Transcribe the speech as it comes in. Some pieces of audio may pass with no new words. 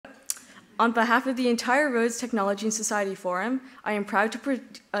On behalf of the entire Rhodes Technology and Society Forum, I am proud to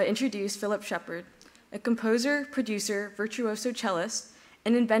introduce Philip Sheppard, a composer, producer, virtuoso cellist,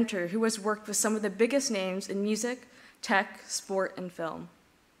 and inventor who has worked with some of the biggest names in music, tech, sport, and film.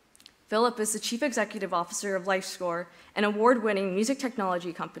 Philip is the Chief Executive Officer of LifeScore, an award-winning music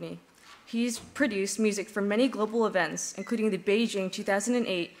technology company. He's produced music for many global events, including the Beijing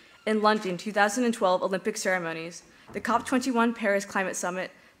 2008 and London 2012 Olympic ceremonies, the COP21 Paris Climate Summit,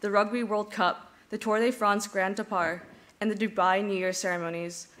 the Rugby World Cup, the Tour de France Grand Départ, and the Dubai New Year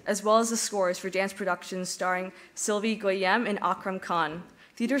ceremonies, as well as the scores for dance productions starring Sylvie Goyem and Akram Khan,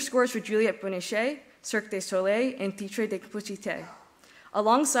 theater scores for Juliette Binoche, Cirque du Soleil, and Titre de Complicité.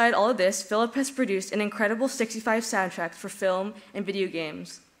 Alongside all of this, Philip has produced an incredible 65 soundtracks for film and video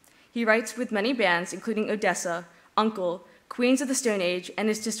games. He writes with many bands, including Odessa, Uncle, Queens of the Stone Age, and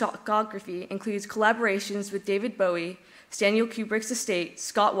his discography includes collaborations with David Bowie, Stanley Kubrick's estate,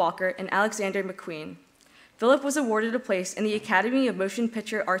 Scott Walker, and Alexander McQueen. Philip was awarded a place in the Academy of Motion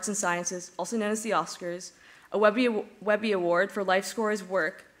Picture Arts and Sciences, also known as the Oscars, a Webby Award for LifeScore's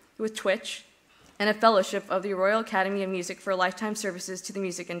work with Twitch, and a fellowship of the Royal Academy of Music for lifetime services to the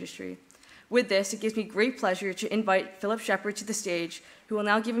music industry. With this, it gives me great pleasure to invite Philip Sheppard to the stage, who will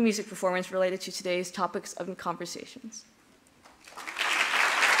now give a music performance related to today's topics of conversations.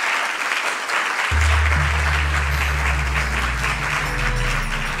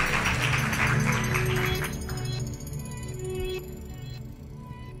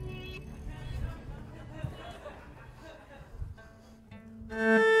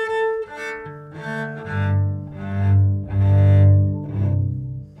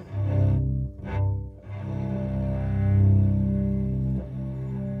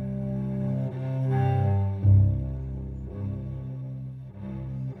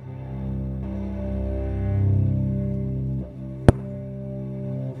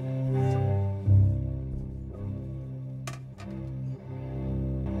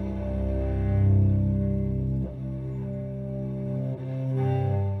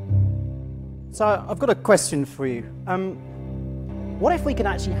 So I've got a question for you. What if we could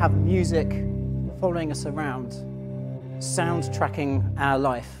actually have music following us around, soundtracking our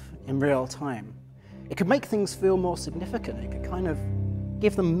life in real time? It could make things feel more significant. It could kind of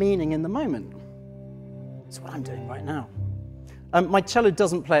give them meaning in the moment. It's what I'm doing right now. My cello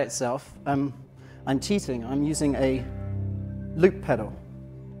doesn't play itself. I'm cheating. I'm using a loop pedal,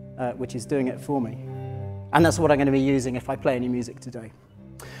 which is doing it for me. And that's what I'm going to be using if I play any music today.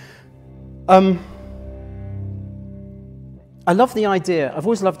 I love the idea, I've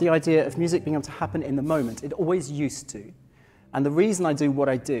always loved the idea of music being able to happen in the moment. It always used to. And the reason I do what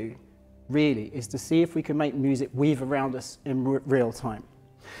I do, really, is to see if we can make music weave around us in real time.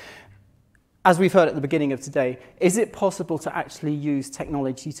 As we've heard at the beginning of today, is it possible to actually use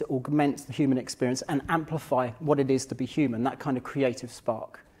technology to augment the human experience and amplify what it is to be human, that kind of creative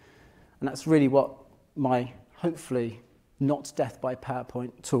spark? And that's really what my, hopefully, not death by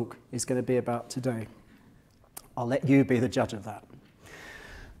PowerPoint talk is going to be about today. I'll let you be the judge of that.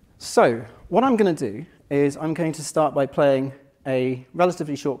 So, what I'm going to do is I'm going to start by playing a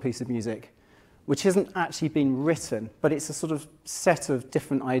relatively short piece of music, which hasn't actually been written, but it's a sort of set of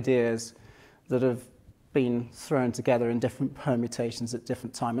different ideas that have been thrown together in different permutations at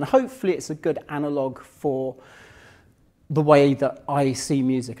different times. And hopefully it's a good analogue for the way that I see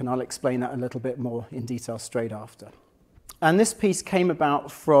music, and I'll explain that a little bit more in detail straight after. And this piece came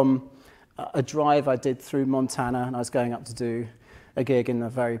about from a drive I did through Montana, and I was going up to do a gig in a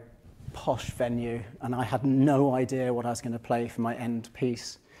very posh venue, and I had no idea what I was going to play for my end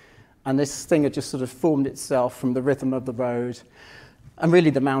piece. And this thing had just sort of formed itself from the rhythm of the road, and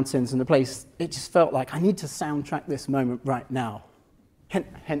really the mountains and the place. It just felt like I need to soundtrack this moment right now,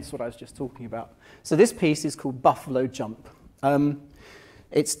 hence what I was just talking about. So this piece is called Buffalo Jump.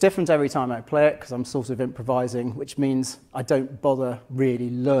 It's different every time I play it because I'm sort of improvising, which means I don't bother really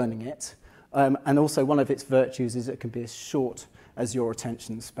learning it. And also one of its virtues is it can be as short as your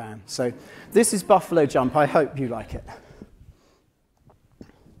attention span. So this is Buffalo Jump. I hope you like it.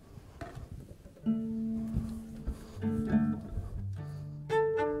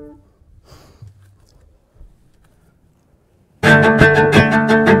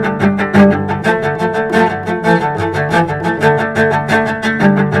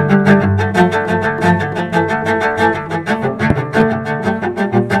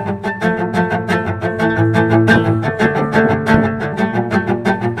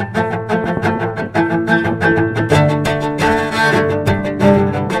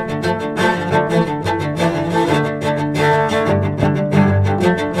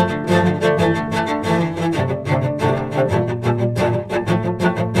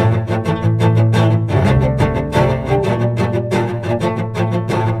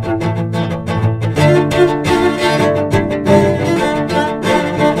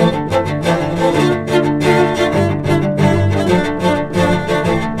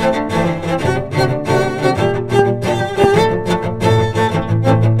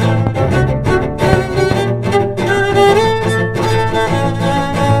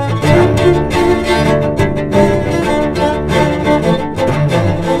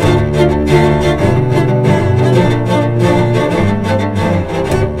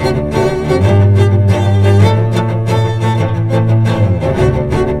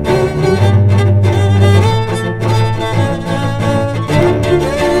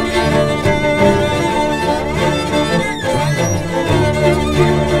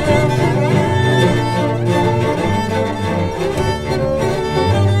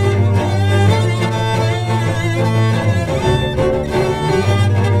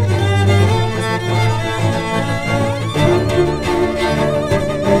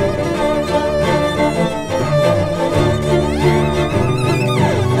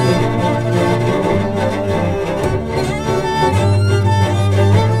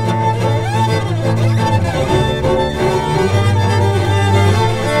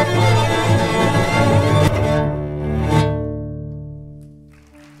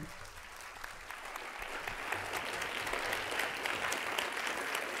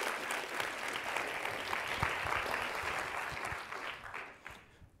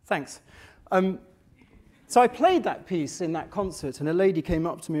 Thanks. So I played that piece in that concert, and a lady came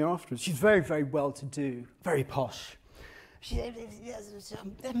up to me afterwards. She's very, very well-to-do, very posh. She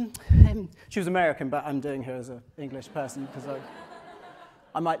was American, but I'm doing her as an English person because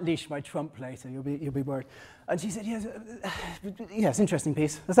I might leash my trump later. You'll be worried. And she said, yes, interesting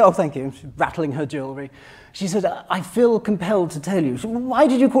piece. I said, oh, thank you. She's rattling her jewellery. She said, I feel compelled to tell you. She said, why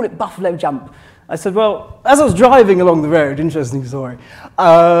did you call it Buffalo Jump? I said, well, as I was driving along the road, interesting story.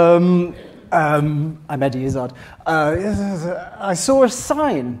 I'm Eddie Izzard. I saw a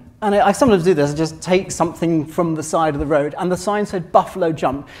sign, and I sometimes do this. I just take something from the side of the road, and the sign said Buffalo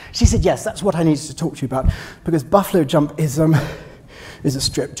Jump. She said, yes, that's what I needed to talk to you about, because Buffalo Jump is a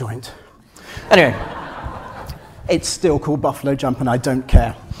strip joint. Anyway, it's still called Buffalo Jump, and I don't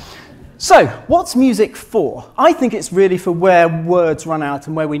care. So, what's music for? I think it's really for where words run out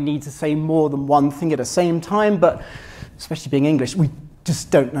and where we need to say more than one thing at the same time, but especially being English, we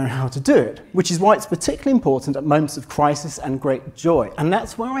just don't know how to do it, which is why it's particularly important at moments of crisis and great joy. And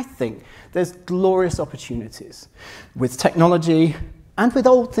that's where I think there's glorious opportunities with technology and with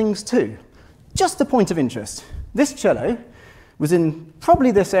old things too. Just a point of interest. This cello was in probably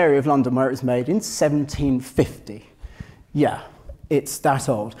this area of London where it was made in 1750. Yeah, it's that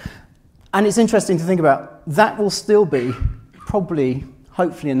old. And it's interesting to think about, that will still be probably,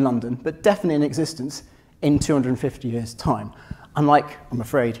 hopefully in London, but definitely in existence in 250 years' time. Unlike, I'm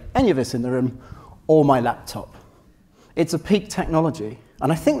afraid, any of us in the room, or my laptop. It's a peak technology,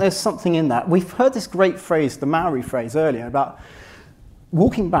 and I think there's something in that. We've heard this great phrase, the Maori phrase earlier, about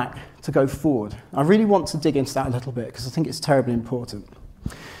walking back to go forward. I really want to dig into that a little bit, because I think it's terribly important.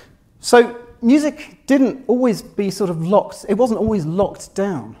 So, music didn't always be sort of locked, it wasn't always locked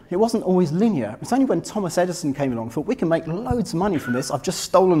down. It wasn't always linear. It's only when Thomas Edison came along and thought, we can make loads of money from this. I've just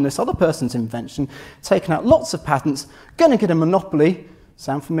stolen this other person's invention, taken out lots of patents, going to get a monopoly.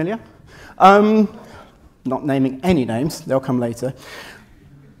 Sound familiar? Not naming any names, they'll come later.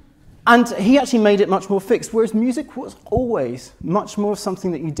 And he actually made it much more fixed, whereas music was always much more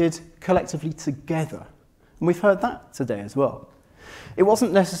something that you did collectively together. And we've heard that today as well. It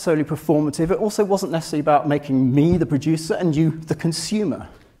wasn't necessarily performative. It also wasn't necessarily about making me the producer and you the consumer.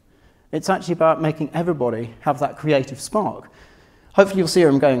 It's actually about making everybody have that creative spark. Hopefully you'll see where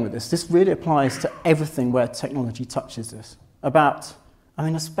I'm going with this. This really applies to everything where technology touches us.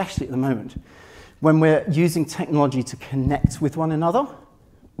 Especially at the moment, when we're using technology to connect with one another,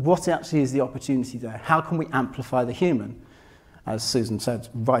 what actually is the opportunity there? How can we amplify the human? As Susan said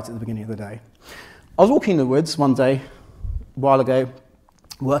right at the beginning of the day. I was walking in the woods one day, a while ago,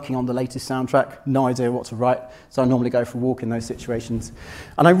 working on the latest soundtrack, no idea what to write, so I normally go for a walk in those situations.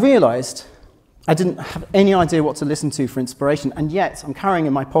 And I realised I didn't have any idea what to listen to for inspiration, and yet I'm carrying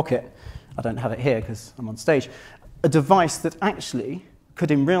in my pocket, I don't have it here because I'm on stage, a device that actually could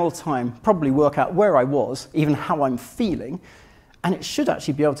in real time probably work out where I was, even how I'm feeling, and it should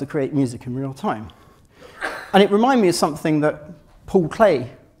actually be able to create music in real time. And it reminded me of something that Paul Klee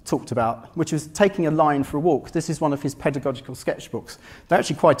talked about, which was taking a line for a walk. This is one of his pedagogical sketchbooks. They're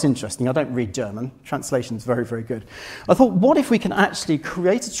actually quite interesting. I don't read German. Translation's very, very good. I thought, what if we can actually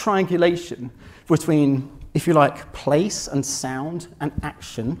create a triangulation between, if you like, place and sound and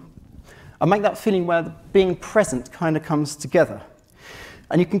action, and make that feeling where being present kind of comes together.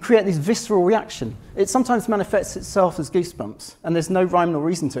 And you can create this visceral reaction. It sometimes manifests itself as goosebumps, and there's no rhyme nor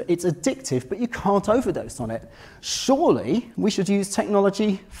reason to it. It's addictive, but you can't overdose on it. Surely we should use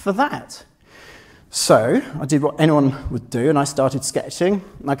technology for that. So I did what anyone would do, and I started sketching.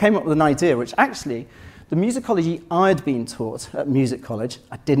 And I came up with an idea, which actually, the musicology I'd been taught at music college,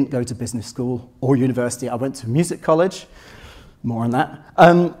 I didn't go to business school or university, I went to music college, more on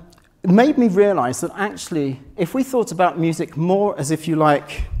that, it made me realise that actually, if we thought about music more as, if you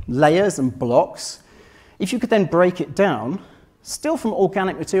like, layers and blocks, if you could then break it down, still from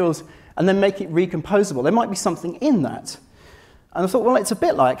organic materials, and then make it recomposable, there might be something in that. And I thought, well, it's a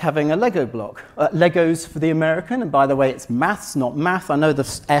bit like having a Lego block. Legos for the American, and by the way, it's maths, not math. I know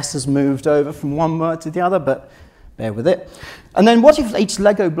the S has moved over from one word to the other, but bear with it. And then what if each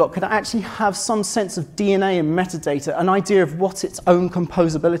Lego block could actually have some sense of DNA and metadata, an idea of what its own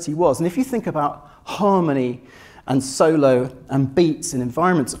composability was? And if you think about harmony and solo and beats and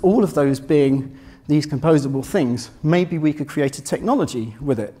environments, all of those being these composable things, maybe we could create a technology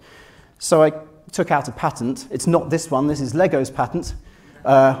with it. So I took out a patent. It's not this one. This is Lego's patent,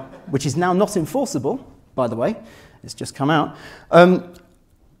 which is now not enforceable, by the way. It's just come out.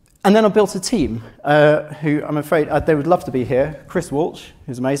 And then I built a team who, I'm afraid, they would love to be here. Chris Walsh,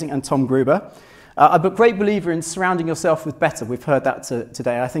 who's amazing, and Tom Gruber. I'm a great believer in surrounding yourself with better. We've heard that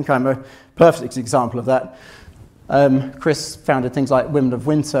today. I think I'm a perfect example of that. Chris founded things like Women of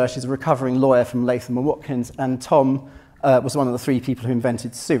Winter. She's a recovering lawyer from Latham and Watkins. And Tom was one of the 3 people who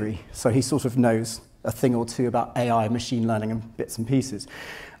invented Siri. So he sort of knows a thing or two about AI, machine learning, and bits and pieces.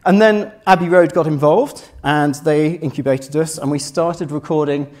 And then Abbey Road got involved, and they incubated us, and we started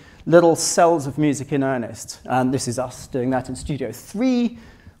recording little cells of music in earnest. And this is us doing that in Studio 3,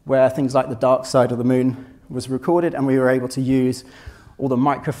 where things like The Dark Side of the Moon was recorded, and we were able to use all the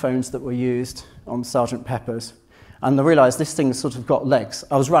microphones that were used on Sgt. Pepper's. And I realised this thing sort of got legs.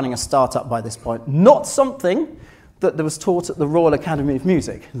 I was running a startup by this point, not something that was taught at the Royal Academy of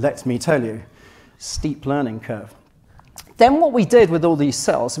Music, let me tell you. Steep learning curve. Then what we did with all these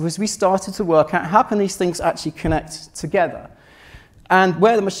cells was we started to work out how can these things actually connect together. And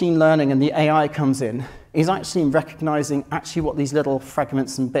where the machine learning and the AI comes in is actually in recognizing actually what these little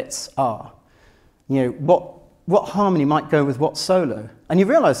fragments and bits are. You know, what harmony might go with what solo. And you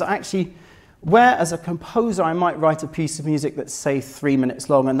realize that actually, where as a composer I might write a piece of music that's, say, 3 minutes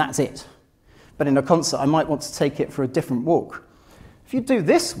long and that's it. But in a concert, I might want to take it for a different walk. If you do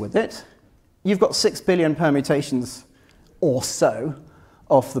this with it, you've got 6 billion permutations or so,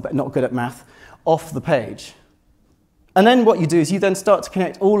 not good at math, off the page. And then what you do is you then start to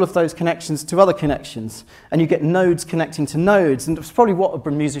connect all of those connections to other connections, and you get nodes connecting to nodes, and it's probably what a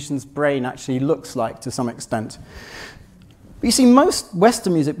musician's brain actually looks like to some extent. But you see, most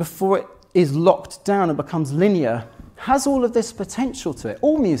Western music, before it is locked down and becomes linear, has all of this potential to it.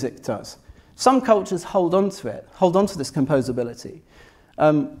 All music does. Some cultures hold on to it, hold on to this composability.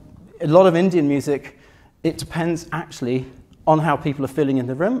 A lot of Indian music, it depends actually on how people are feeling in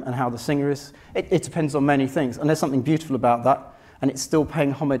the room and how the singer is. It depends on many things, and there's something beautiful about that, and it's still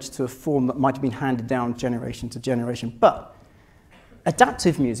paying homage to a form that might have been handed down generation to generation. But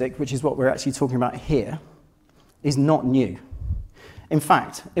adaptive music, which is what we're actually talking about here, is not new. In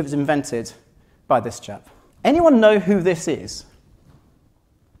fact, it was invented by this chap. Anyone know who this is?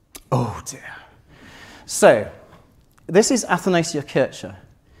 Oh dear. So, this is Athanasia Kircher,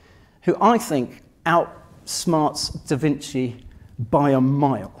 who I think outsmarts Da Vinci by a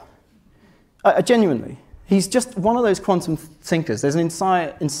mile. Genuinely. He's just one of those quantum thinkers. There's an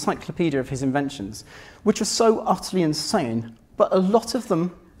entire encyclopedia of his inventions, which are so utterly insane, but a lot of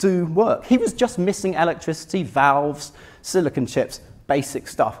them do work. He was just missing electricity, valves, silicon chips, basic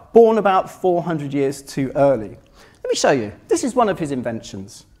stuff, born about 400 years too early. Let me show you. This is one of his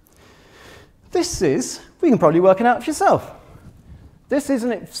inventions. This is, we can probably work it out for yourself. This is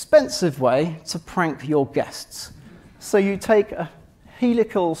an expensive way to prank your guests. So you take a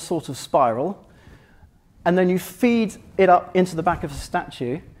helical sort of spiral, and then you feed it up into the back of a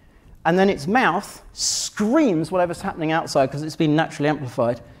statue, and then its mouth screams whatever's happening outside because it's been naturally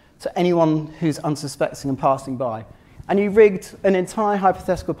amplified to anyone who's unsuspecting and passing by. And you rigged an entire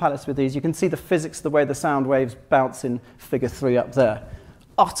hypothetical palace with these. You can see the physics, the way the sound waves bounce in figure 3 up there.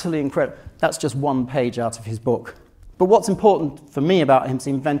 Utterly incredible. That's just one page out of his book. But what's important for me about him is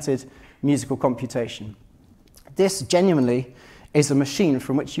he invented musical computation. This genuinely is a machine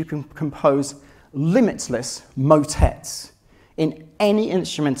from which you can compose limitless motets in any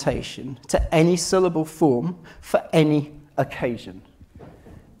instrumentation to any syllable form for any occasion.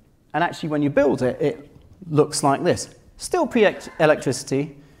 And actually, when you build it, it looks like this. Still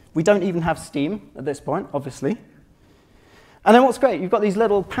pre-electricity. We don't even have steam at this point, obviously. And then what's great, you've got these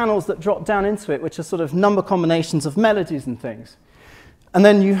little panels that drop down into it, which are sort of number combinations of melodies and things. And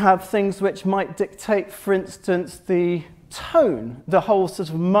then you have things which might dictate, for instance, the tone, the whole sort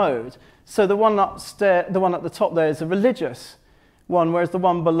of mode. So the one upstairs, the one at the top there is a religious one, whereas the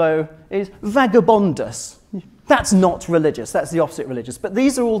one below is vagabondous. That's not religious, that's the opposite religious. But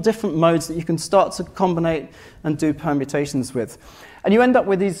these are all different modes that you can start to combine and do permutations with. And you end up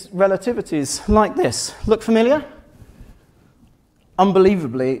with these relativities like this. Look familiar?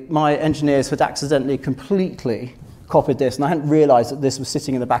 Unbelievably, my engineers had accidentally completely copied this, and I hadn't realized that this was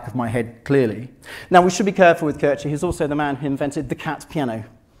sitting in the back of my head clearly. Now, we should be careful with Kircher. He's also the man who invented the cat piano.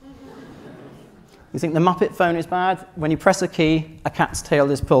 You think the Muppet phone is bad? When you press a key, a cat's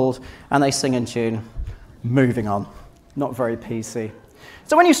tail is pulled, and they sing in tune. Moving on. Not very PC.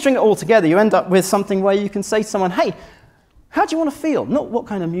 So when you string it all together, you end up with something where you can say to someone, hey, how do you want to feel? Not what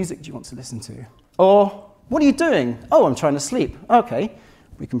kind of music do you want to listen to? Or, what are you doing? Oh, I'm trying to sleep. Okay,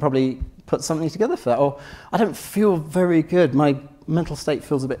 we can probably put something together for that. Or, I don't feel very good. My mental state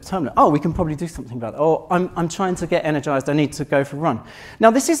feels a bit terminal. Oh, we can probably do something about that. Or, I'm trying to get energized. I need to go for a run.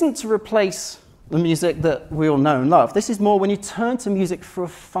 Now, this isn't to replace the music that we all know and love. This is more when you turn to music for a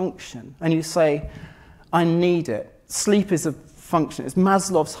function and you say, I need it. Sleep is a function. It's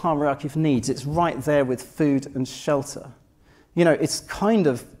Maslow's hierarchy of needs. It's right there with food and shelter. You know, it's kind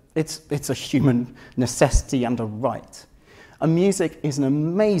of It's a human necessity and a right. And music is an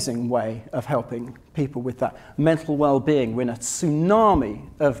amazing way of helping people with that mental well-being. We're in a tsunami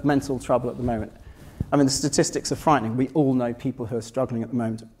of mental trouble at the moment. I mean, the statistics are frightening. We all know people who are struggling at the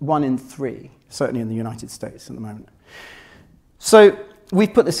moment. 1 in 3, certainly in the United States at the moment. So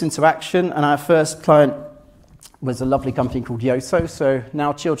we've put this into action, and our first client was a lovely company called Yoso. So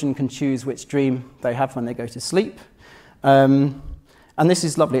now children can choose which dream they have when they go to sleep. And this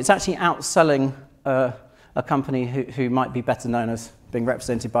is lovely. It's actually outselling a company who might be better known as being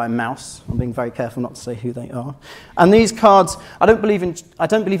represented by a mouse. I'm being very careful not to say who they are. And these cards, I don't believe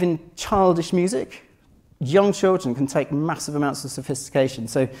in childish music. Young children can take massive amounts of sophistication.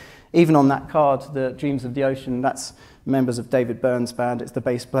 So even on that card, the Dreams of the Ocean, that's members of David Byrne's band. It's the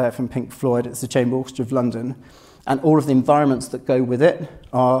bass player from Pink Floyd. It's the Chamber Orchestra of London. And all of the environments that go with it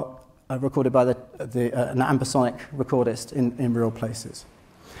are recorded by an ambisonic recordist in real places.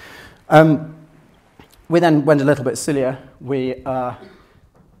 We then went a little bit sillier. We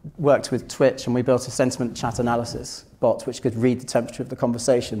worked with Twitch, and we built a sentiment chat analysis bot which could read the temperature of the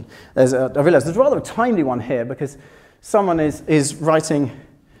conversation. I realised there's rather a timely one here, because someone is writing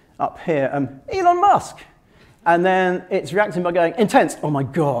up here, Elon Musk, and then it's reacting by going, intense, oh my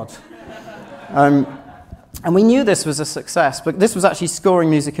God. And we knew this was a success, but this was actually scoring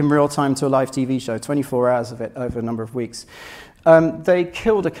music in real time to a live TV show, 24 hours of it over a number of weeks. They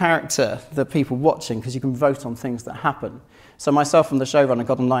killed a character, the people watching, because you can vote on things that happen. So myself and the showrunner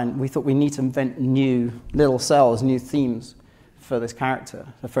got online. We thought we need to invent new little cells, new themes for this character.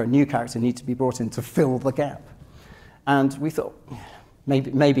 For a new character need to be brought in to fill the gap. And we thought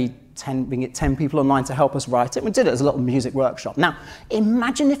maybe we can get 10 people online to help us write it. We did it as a little music workshop. Now,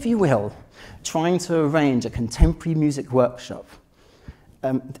 imagine, if you will, trying to arrange a contemporary music workshop.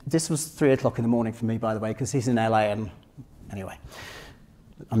 This was 3 o'clock in the morning for me, by the way, because he's in LA, and anyway,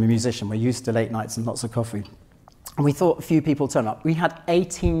 I'm a musician. We're used to late nights and lots of coffee. And we thought a few people turn up. We had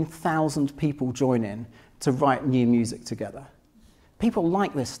 18,000 people join in to write new music together. People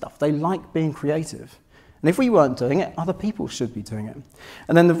like this stuff. They like being creative. And if we weren't doing it, other people should be doing it.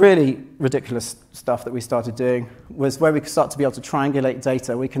 And then the really ridiculous stuff that we started doing was where we could start to be able to triangulate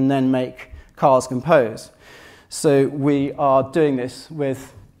data. We can then make cars compose. So we are doing this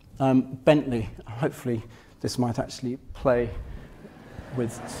with Bentley. Hopefully this might actually play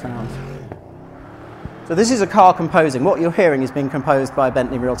with sound. So this is a car composing. What you're hearing is being composed by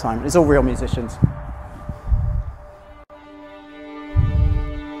Bentley real time. It's all real musicians.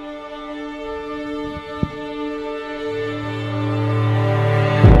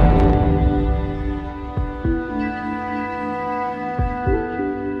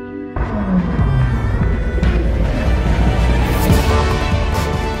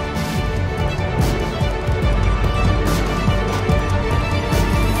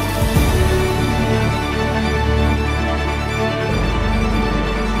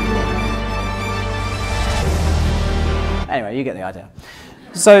 Anyway, you get the idea.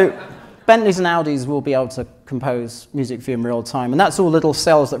 So Bentleys and Audis will be able to compose music for you in real time, and that's all little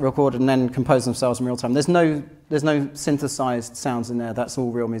cells that record and then compose themselves in real time. There's no synthesized sounds in there. That's all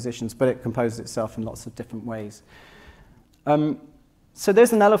real musicians, but it composes itself in lots of different ways. So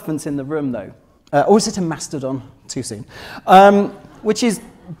there's an elephant in the room, though. Or is it a mastodon? Too soon. Which is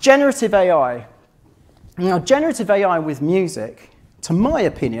generative AI. Now, generative AI with music, to my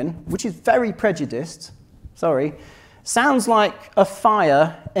opinion, which is very prejudiced, sorry, sounds like a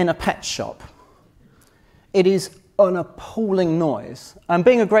fire in a pet shop. It is an appalling noise. And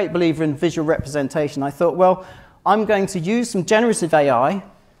being a great believer in visual representation, I thought, well, I'm going to use some generative AI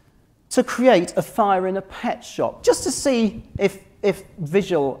to create a fire in a pet shop, just to see if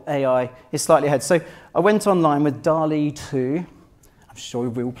visual AI is slightly ahead. So I went online with DALL-E 2. I'm sure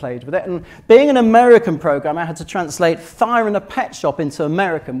we've all played with it. And being an American program, I had to translate fire in a pet shop into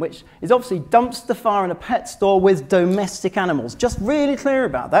American, which is obviously dumpster fire in a pet store with domestic animals. Just really clear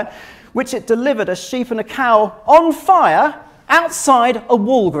about that. Which it delivered a sheep and a cow on fire outside a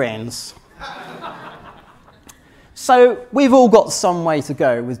Walgreens. So we've all got some way to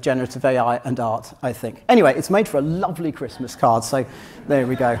go with generative AI and art, I think. Anyway, it's made for a lovely Christmas card, so there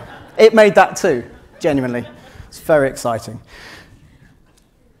we go. It made that too, genuinely. It's very exciting.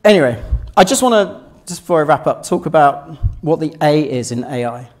 Anyway, I just want to, just before I wrap up, talk about what the A is in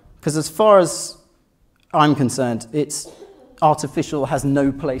AI. Because as far as I'm concerned, it's artificial, has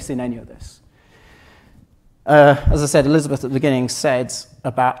no place in any of this. As I said, Elizabeth at the beginning said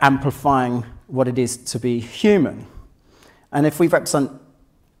about amplifying what it is to be human. And if we represent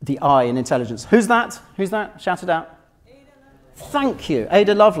the I in intelligence, who's that? Who's that? Shout it out. Thank you,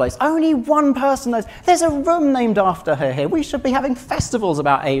 Ada Lovelace. Only one person knows. There's a room named after her here. We should be having festivals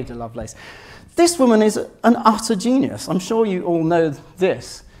about Ada Lovelace. This woman is an utter genius. I'm sure you all know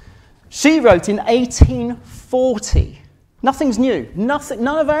this. She wrote in 1840. Nothing's new. None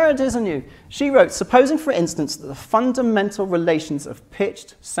of her ideas are new. She wrote, supposing, for instance, that the fundamental relations of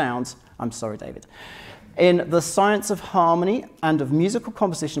pitched sounds, I'm sorry, David, in the science of harmony and of musical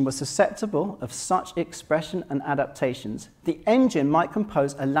composition were susceptible of such expression and adaptations, the engine might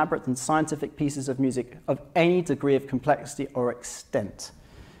compose elaborate and scientific pieces of music of any degree of complexity or extent.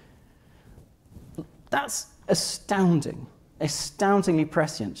 That's astounding, astoundingly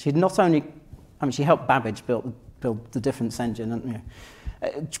prescient. She'd not only, she helped Babbage build the difference engine, and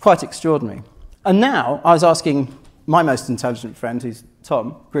it's quite extraordinary. And now I was asking my most intelligent friend, who's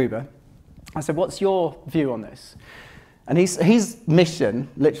Tom Gruber, I said, what's your view on this? And his mission,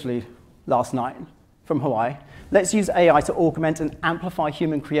 literally last night from Hawaii, let's use AI to augment and amplify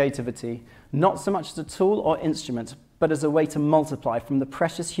human creativity, not so much as a tool or instrument, but as a way to multiply from the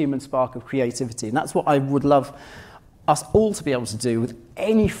precious human spark of creativity. And that's what I would love us all to be able to do with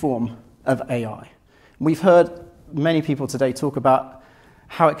any form of AI. We've heard many people today talk about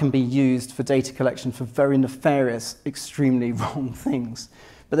how it can be used for data collection for very nefarious, extremely wrong things.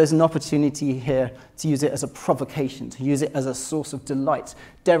 But there's an opportunity here to use it as a provocation, to use it as a source of delight.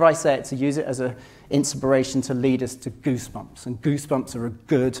 Dare I say it, to use it as an inspiration to lead us to goosebumps. And goosebumps are a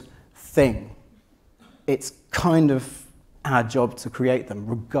good thing. It's kind of our job to create them,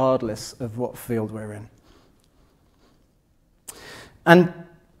 regardless of what field we're in. And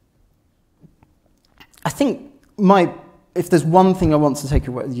I think if there's one thing I want to take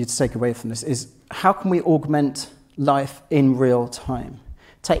away from this is how can we augment life in real time?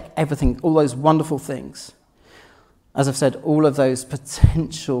 Take everything, all those wonderful things, as I've said, all of those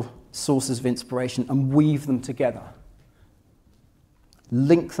potential sources of inspiration, and weave them together.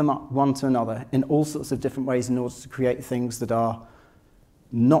 Link them up one to another in all sorts of different ways in order to create things that are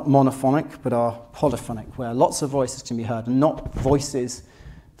not monophonic, but are polyphonic, where lots of voices can be heard, and not voices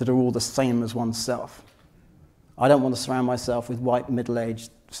that are all the same as oneself. I don't want to surround myself with white, middle-aged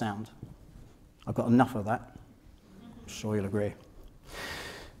sound. I've got enough of that. I'm sure you'll agree.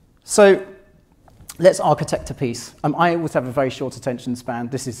 So let's architect a piece. I always have a very short attention span.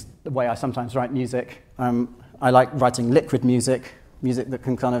 This is the way I sometimes write music. I like writing liquid music that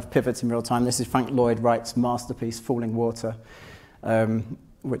can kind of pivot in real time. This is Frank Lloyd Wright's masterpiece, Falling Water,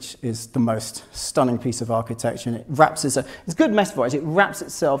 which is the most stunning piece of architecture. And it's a good metaphor. It wraps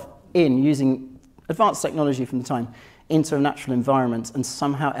itself in using advanced technology from the time into a natural environment and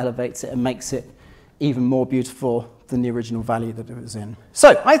somehow elevates it and makes it even more beautiful than the original value that it was in.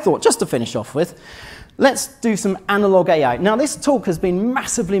 So I thought, just to finish off with, let's do some analog AI. Now, this talk has been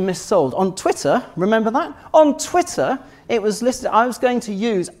massively missold. On Twitter, remember that? On Twitter, it was listed, I was going to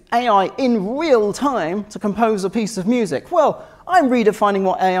use AI in real time to compose a piece of music. Well, I'm redefining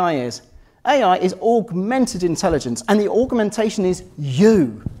what AI is. AI is augmented intelligence, and the augmentation is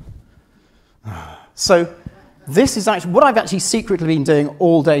you. So this is actually what I've actually secretly been doing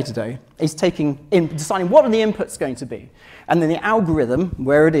all day today, is deciding what are the inputs going to be. And then the algorithm,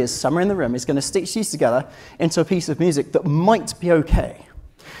 where it is, somewhere in the room, is going to stitch these together into a piece of music that might be okay.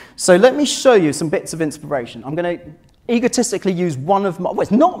 So let me show you some bits of inspiration. I'm going to egotistically use one of my, well, it's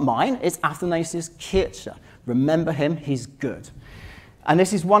not mine, it's Athanasius Kircher. Remember him, he's good. And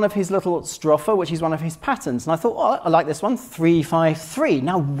this is one of his little strophe, which is one of his patterns. And I thought, oh, I like this one, 353.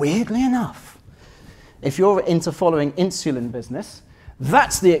 Now, weirdly enough, if you're into following insulin business,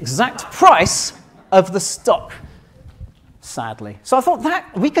 that's the exact price of the stock, sadly. So I thought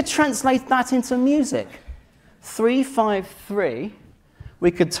that we could translate that into music. 353,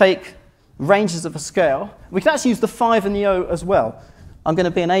 we could take ranges of a scale. We could actually use the 5 and the O as well. I'm going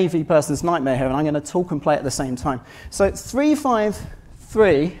to be an AV person's nightmare here, and I'm going to talk and play at the same time. So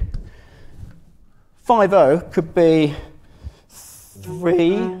 353, 50 could be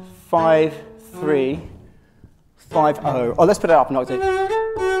 3, 5, 3, 5, 0. Oh, let's put it up an octave.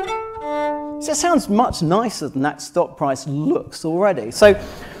 So it sounds much nicer than that stock price looks already. So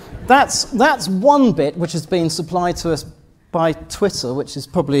that's one bit which has been supplied to us by Twitter, which is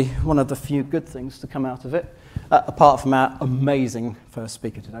probably one of the few good things to come out of it, apart from our amazing first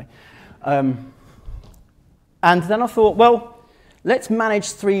speaker today. And then I thought, well, let's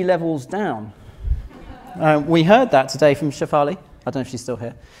manage 3 levels down. We heard that today from Shefali. I don't know if she's still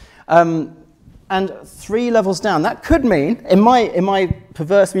here. And 3 levels down, that could mean, in my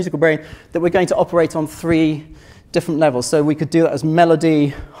perverse musical brain, that we're going to operate on 3 different levels. So we could do that as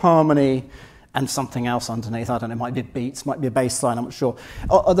melody, harmony, and something else underneath. I don't know, it might be beats, might be a bass line, I'm not sure.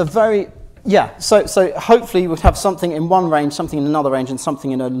 Or the very Yeah, so hopefully we'll have something in one range, something in another range, and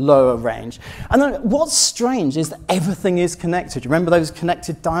something in a lower range. And then what's strange is that everything is connected. Remember those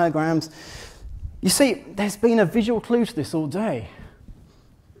connected diagrams? You see, there's been a visual clue to this all day.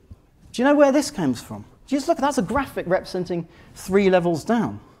 Do you know where this comes from? Just look, that's a graphic representing 3 levels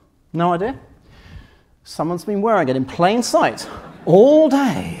down. No idea? Someone's been wearing it in plain sight all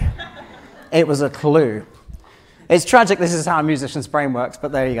day. It was a clue. It's tragic this is how a musician's brain works,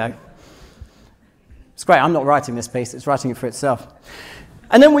 but there you go. It's great, I'm not writing this piece, it's writing it for itself.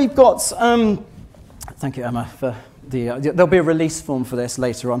 And then we've got, thank you Emma for there'll be a release form for this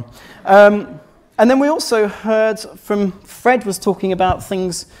later on. And then we also heard from, Fred was talking about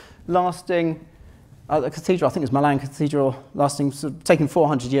things lasting, the cathedral, I think it was Milan Cathedral, lasting, sort of, taking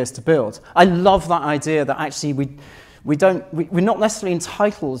 400 years to build. I love that idea that actually we're not necessarily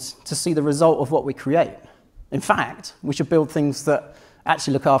entitled to see the result of what we create. In fact, we should build things that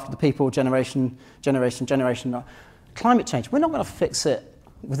actually look after the people, generation. Climate change, we're not going to fix it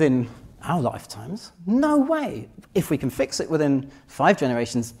within our lifetimes. No way. If we can fix it within 5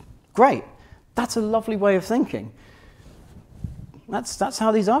 generations, great. That's a lovely way of thinking. That's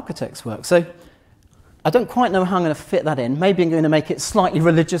how these architects work. So I don't quite know how I'm going to fit that in. Maybe I'm going to make it slightly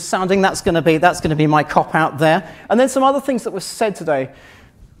religious sounding. That's going to be my cop out there. And then some other things that were said today.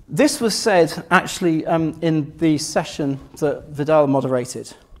 This was said, actually, in the session that Vidal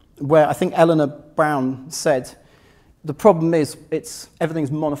moderated, where I think Eleanor Brown said, the problem is everything's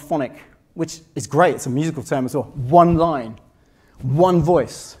monophonic, which is great. It's a musical term as well. One line, one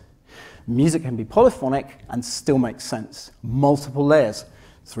voice. Music can be polyphonic and still make sense. Multiple layers,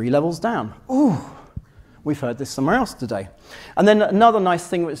 3 levels down. Ooh, we've heard this somewhere else today. And then another nice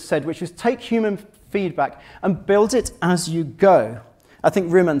thing was said, which was take human feedback and build it as you go. I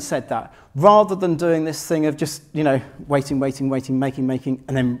think Ruman said that. Rather than doing this thing of just, waiting, making,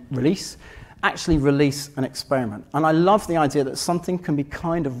 and then release, actually release an experiment. And I love the idea that something can be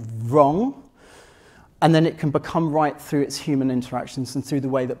kind of wrong, and then it can become right through its human interactions and through the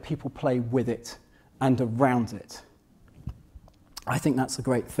way that people play with it and around it. I think that's a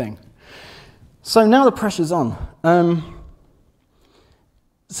great thing. So now the pressure's on.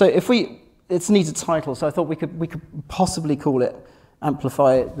 It's needed title, so I thought we could possibly call it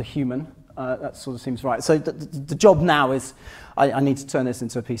Amplify the Human. That sort of seems right. So the job now is I need to turn this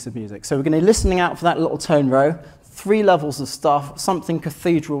into a piece of music. So we're going to be listening out for that little tone row, 3 levels of stuff, something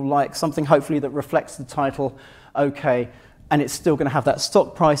cathedral-like, something hopefully that reflects the title, okay, and it's still going to have that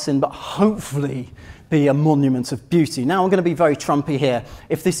stock price in, but hopefully be a monument of beauty. Now I'm going to be very Trumpy here.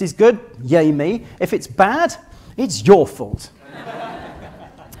 If this is good, yay me. If it's bad, it's your fault.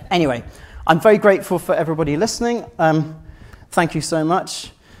 Anyway, I'm very grateful for everybody listening. Thank you so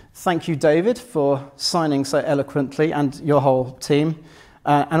much. Thank you, David, for signing so eloquently, and your whole team.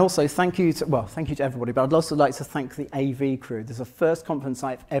 And also thank you to everybody, but I'd also like to thank the AV crew. This is the first conference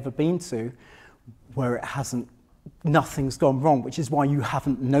I've ever been to where nothing's gone wrong, which is why you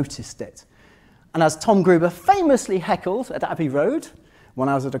haven't noticed it. And as Tom Gruber famously heckled at Abbey Road when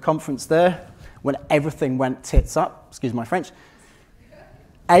I was at a conference there, when everything went tits up, excuse my French,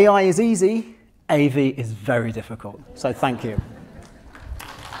 AI is easy, AV is very difficult. So thank you.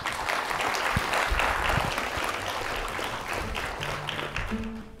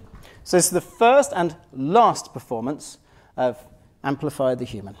 So this is the first and last performance of Amplify the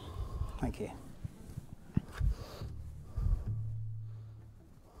Human. Thank you.